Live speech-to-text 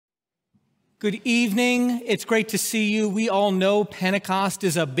Good evening. It's great to see you. We all know Pentecost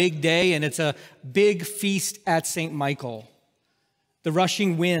is a big day, and it's a big feast at St. Michael. The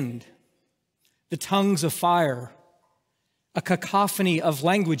rushing wind, the tongues of fire, a cacophony of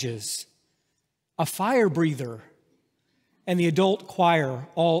languages, a fire breather, and the adult choir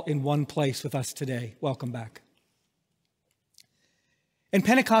all in one place with us today. Welcome back. And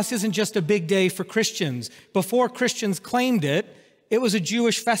Pentecost isn't just a big day for Christians. Before Christians claimed it, it was a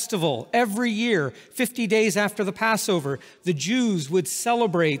Jewish festival. Every year, 50 days after the Passover, the Jews would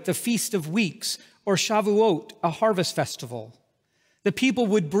celebrate the Feast of Weeks, or Shavuot, a harvest festival. The people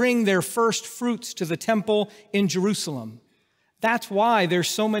would bring their first fruits to the temple in Jerusalem. That's why there's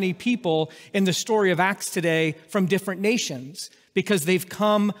so many people in the story of Acts today from different nations, because they've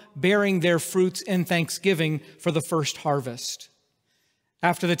come bearing their fruits in thanksgiving for the first harvest.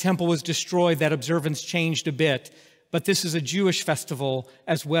 After the temple was destroyed, that observance changed a bit. But this is a Jewish festival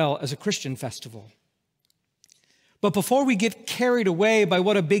as well as a Christian festival. But before we get carried away by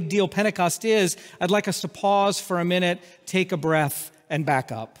what a big deal Pentecost is, I'd like us to pause for a minute, take a breath, and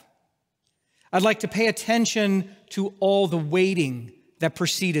back up. I'd like to pay attention to all the waiting that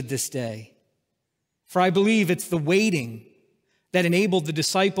preceded this day. For I believe it's the waiting that enabled the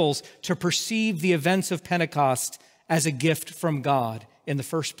disciples to perceive the events of Pentecost as a gift from God in the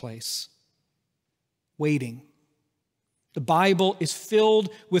first place. Waiting. The Bible is filled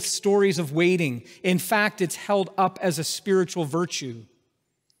with stories of waiting. In fact, it's held up as a spiritual virtue.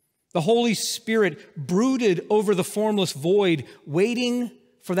 The Holy Spirit brooded over the formless void, waiting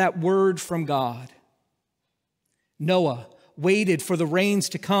for that word from God. Noah waited for the rains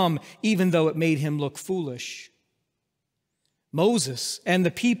to come, even though it made him look foolish. Moses and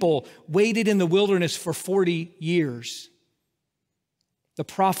the people waited in the wilderness for 40 years. The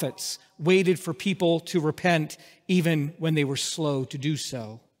prophets waited for people to repent even when they were slow to do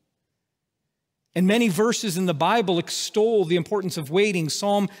so. And many verses in the Bible extol the importance of waiting.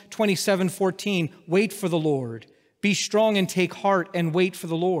 Psalm 27:14, wait for the Lord. Be strong and take heart and wait for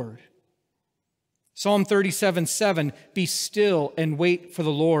the Lord. Psalm 37:7, be still and wait for the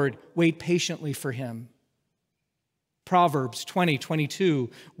Lord. Wait patiently for him. Proverbs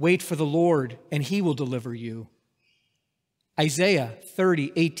 20:22, wait for the Lord and he will deliver you. Isaiah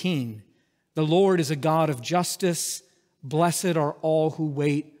 30:18, the Lord is a God of justice. Blessed are all who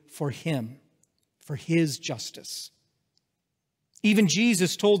wait for him, for his justice. Even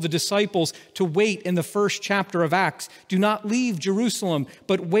Jesus told the disciples to wait in the first chapter of Acts. Do not leave Jerusalem,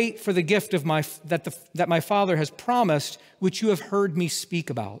 but wait for the gift of that my Father has promised, which you have heard me speak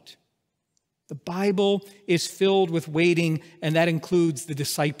about. The Bible is filled with waiting, and that includes the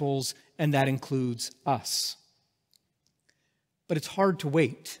disciples, and that includes us. But it's hard to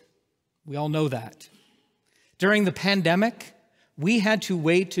wait. We all know that. During the pandemic, we had to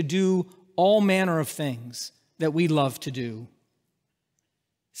wait to do all manner of things that we love to do.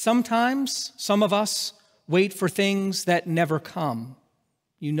 Sometimes, some of us wait for things that never come.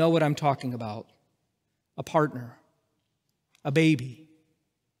 You know what I'm talking about. A partner, a baby,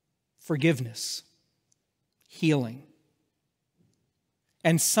 forgiveness, healing.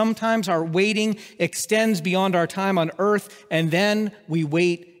 And sometimes our waiting extends beyond our time on earth, and then we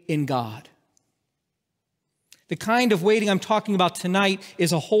wait in God. The kind of waiting I'm talking about tonight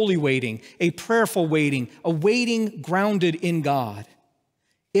is a holy waiting, a prayerful waiting, a waiting grounded in God.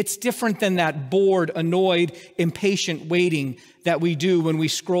 It's different than that bored, annoyed, impatient waiting that we do when we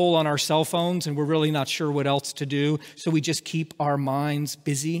scroll on our cell phones and we're really not sure what else to do, so we just keep our minds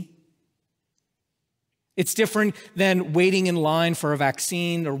busy. It's different than waiting in line for a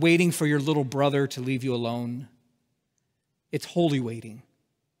vaccine or waiting for your little brother to leave you alone. It's holy waiting,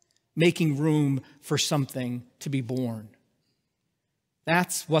 making room for something to be born.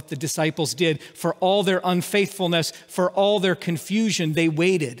 That's what the disciples did. For all their unfaithfulness, for all their confusion, they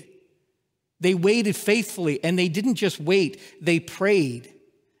waited. They waited faithfully, and they didn't just wait, they prayed.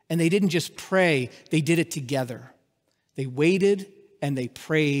 And they didn't just pray, they did it together. They waited, and they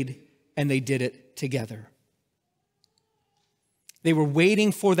prayed, and they did it together. They were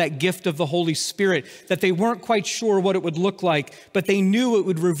waiting for that gift of the Holy Spirit that they weren't quite sure what it would look like, but they knew it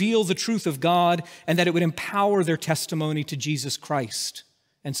would reveal the truth of God and that it would empower their testimony to Jesus Christ.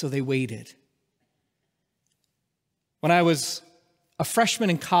 And so they waited. When I was a freshman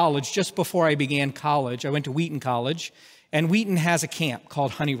in college, just before I began college, I went to Wheaton College, and Wheaton has a camp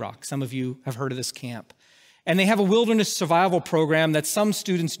called Honey Rock. Some of you have heard of this camp. And they have a wilderness survival program that some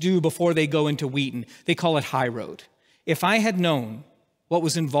students do before they go into Wheaton. They call it High Road. If I had known what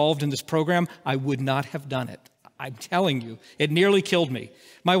was involved in this program, I would not have done it. I'm telling you, it nearly killed me.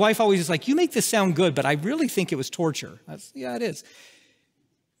 My wife always is like, you make this sound good, but I really think it was torture. Yeah, it is.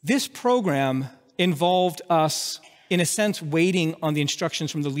 This program involved us, in a sense, waiting on the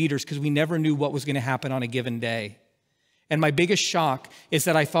instructions from the leaders because we never knew what was going to happen on a given day. And my biggest shock is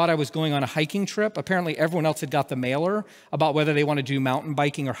that I thought I was going on a hiking trip. Apparently, everyone else had got the mailer about whether they want to do mountain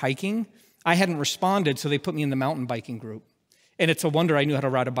biking or hiking. I hadn't responded, so they put me in the mountain biking group. And it's a wonder I knew how to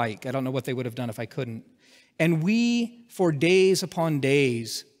ride a bike. I don't know what they would have done if I couldn't. And we, for days upon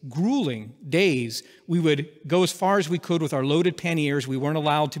days, grueling days, we would go as far as we could with our loaded panniers. We weren't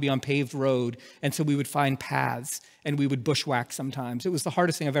allowed to be on paved road, and so we would find paths, and we would bushwhack sometimes. It was the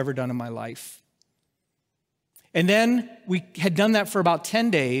hardest thing I've ever done in my life. And then we had done that for about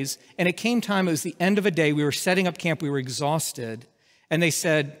 10 days, and it came time, it was the end of a day, we were setting up camp, we were exhausted, and they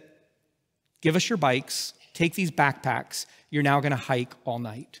said, give us your bikes, take these backpacks, you're now gonna hike all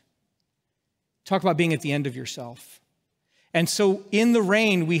night. Talk about being at the end of yourself. And so in the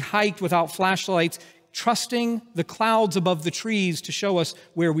rain, we hiked without flashlights, trusting the clouds above the trees to show us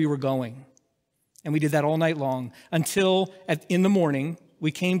where we were going. And we did that all night long until in the morning,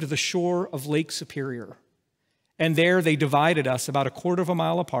 we came to the shore of Lake Superior. And there they divided us about a quarter of a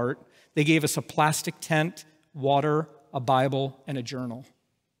mile apart. They gave us a plastic tent, water, a Bible, and a journal.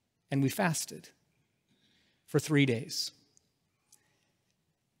 And we fasted for 3 days.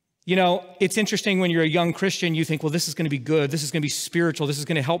 You know, it's interesting when you're a young Christian, you think, well, this is going to be good. This is going to be spiritual. This is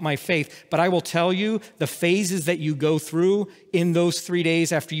going to help my faith. But I will tell you, the phases that you go through in those 3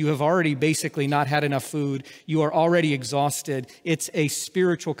 days after you have already basically not had enough food, you are already exhausted. It's a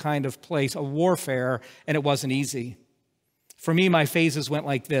spiritual kind of place, a warfare, and it wasn't easy. For me, my phases went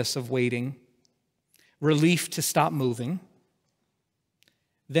like this of waiting, relief to stop moving,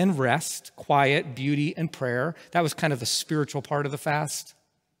 then rest, quiet, beauty, and prayer. That was kind of the spiritual part of the fast.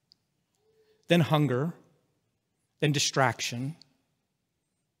 Then hunger, then distraction,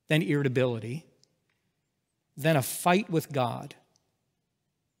 then irritability, then a fight with God,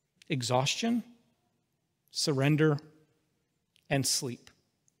 exhaustion, surrender, and sleep.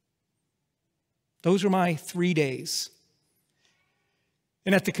 Those were my 3 days.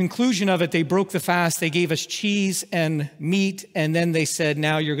 And at the conclusion of it, they broke the fast, they gave us cheese and meat, and then they said,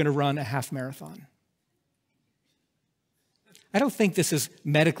 now you're going to run a half marathon. I don't think this is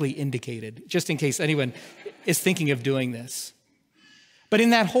medically indicated, just in case anyone is thinking of doing this. But in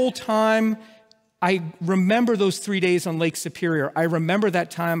that whole time, I remember those 3 days on Lake Superior. I remember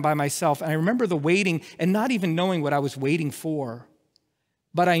that time by myself, and I remember the waiting and not even knowing what I was waiting for.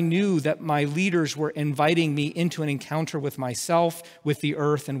 But I knew that my leaders were inviting me into an encounter with myself, with the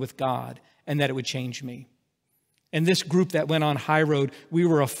earth, and with God, and that it would change me. And this group that went on High Road, we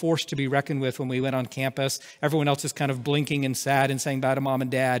were a force to be reckoned with when we went on campus. Everyone else is kind of blinking and sad and saying bye to mom and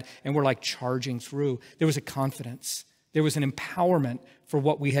dad, and we're like charging through. There was a confidence. There was an empowerment for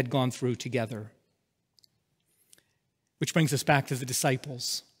what we had gone through together. Which brings us back to the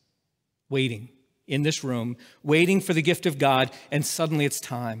disciples, waiting in this room, waiting for the gift of God, and suddenly it's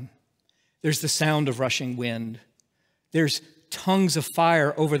time. There's the sound of rushing wind. There's tongues of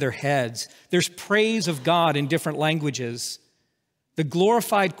fire over their heads. There's praise of God in different languages. The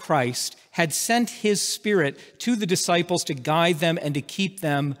glorified Christ had sent his Spirit to the disciples to guide them and to keep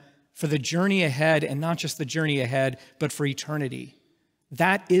them for the journey ahead, and not just the journey ahead, but for eternity.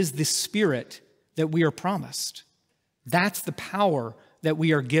 That is the Spirit that we are promised. That's the power that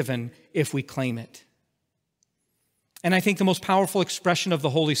we are given if we claim it. And I think the most powerful expression of the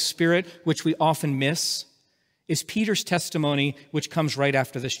Holy Spirit, which we often miss, is Peter's testimony, which comes right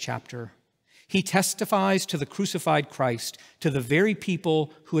after this chapter. He testifies to the crucified Christ, to the very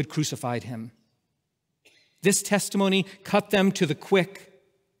people who had crucified him. This testimony cut them to the quick.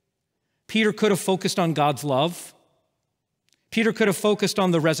 Peter could have focused on God's love. Peter could have focused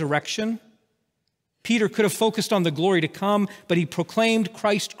on the resurrection. Peter could have focused on the glory to come, but he proclaimed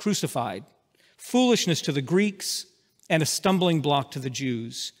Christ crucified, foolishness to the Greeks and a stumbling block to the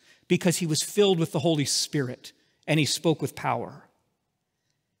Jews, because he was filled with the Holy Spirit and he spoke with power.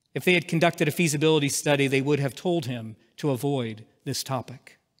 If they had conducted a feasibility study, they would have told him to avoid this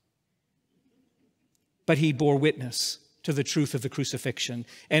topic. But he bore witness to the truth of the crucifixion.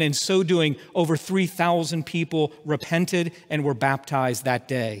 And in so doing, over 3,000 people repented and were baptized that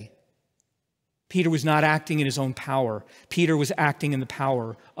day. Peter was not acting in his own power. Peter was acting in the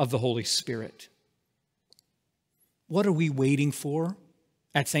power of the Holy Spirit. What are we waiting for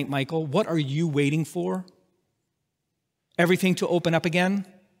at St. Michael? What are you waiting for? Everything to open up again?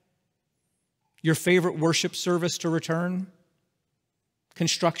 Your favorite worship service to return?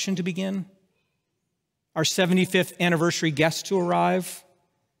 Construction to begin? Our 75th anniversary guests to arrive?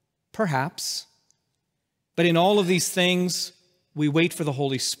 Perhaps. But in all of these things, we wait for the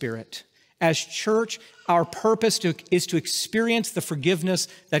Holy Spirit. As church, our purpose is to experience the forgiveness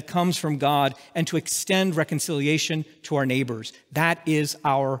that comes from God and to extend reconciliation to our neighbors. That is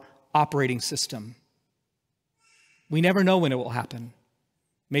our operating system. We never know when it will happen.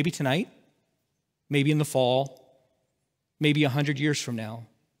 Maybe tonight, maybe in the fall, maybe 100 years from now.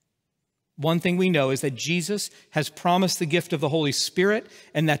 One thing we know is that Jesus has promised the gift of the Holy Spirit,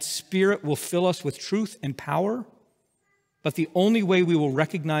 and that Spirit will fill us with truth and power. But the only way we will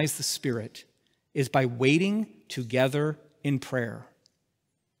recognize the Spirit is by waiting together in prayer,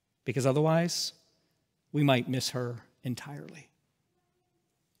 because otherwise we might miss her entirely.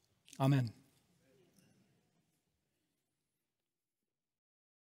 Amen.